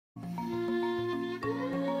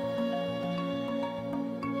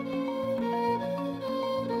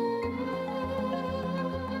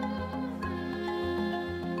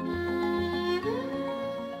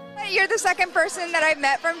you're the second person that I've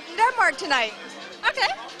met from Denmark tonight. Okay.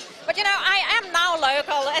 But you know, I am now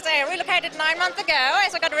local as I relocated 9 months ago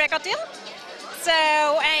as I got a record deal. So,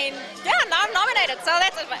 and yeah, now I'm nominated. So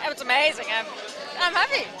it's amazing. I'm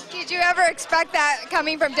happy. Did you ever expect that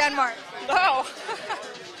coming from Denmark? No.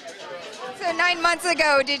 So 9 months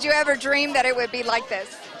ago, did you ever dream that it would be like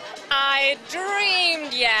this? I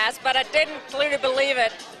dreamed, yes, but I didn't clearly believe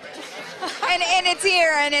it. and it's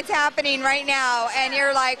here and it's happening right now, and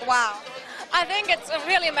you're like, wow. I think it's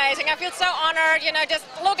really amazing. I feel so honored. You know, just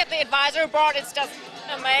look at the advisory board. It's just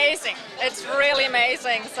amazing. It's really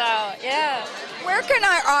amazing. So, yeah. Where can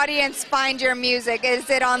our audience find your music? Is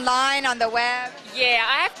it online, on the web? Yeah,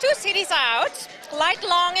 I have 2 CDs out. Light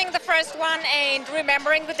Longing, the first one, and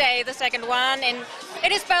Remembering the Day, the second one. And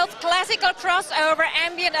it is both classical crossover,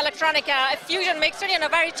 ambient electronica, a fusion mixture, you know,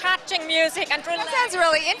 very touching music. And that sounds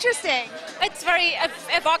really interesting. It's very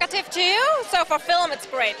evocative too, so for film it's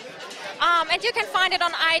great. And you can find it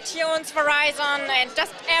on iTunes, Verizon, and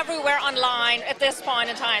just everywhere online at this point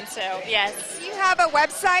in time, so yes. Do you have a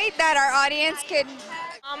website that our audience could...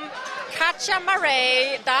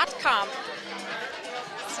 CatyaMare.com.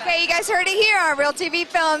 Okay, you guys heard it here on Real TV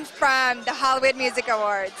Films from the Hollywood Music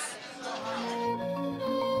Awards.